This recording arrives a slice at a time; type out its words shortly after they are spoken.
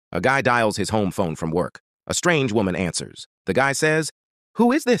A guy dials his home phone from work. A strange woman answers. The guy says,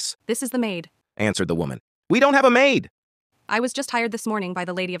 "Who is this?" This is the maid. Answered the woman. "We don't have a maid." I was just hired this morning by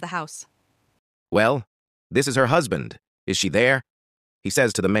the lady of the house. "Well, this is her husband. Is she there?" He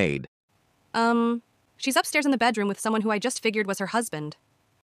says to the maid. She's upstairs in the bedroom with someone who I just figured was her husband.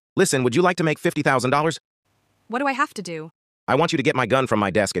 "Listen, would you like to make $50,000? What do I have to do? I want you to get my gun from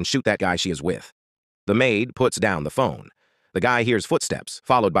my desk and shoot that guy she is with." The maid puts down the phone. The guy hears footsteps,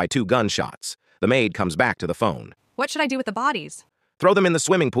 followed by 2 gunshots. The maid comes back to the phone. What should I do with the bodies? "Throw them in the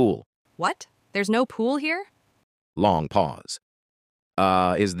swimming pool." What? There's no pool here? Long pause.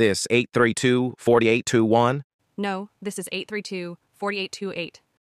 Is this 832-4821? No, this is 832-4828.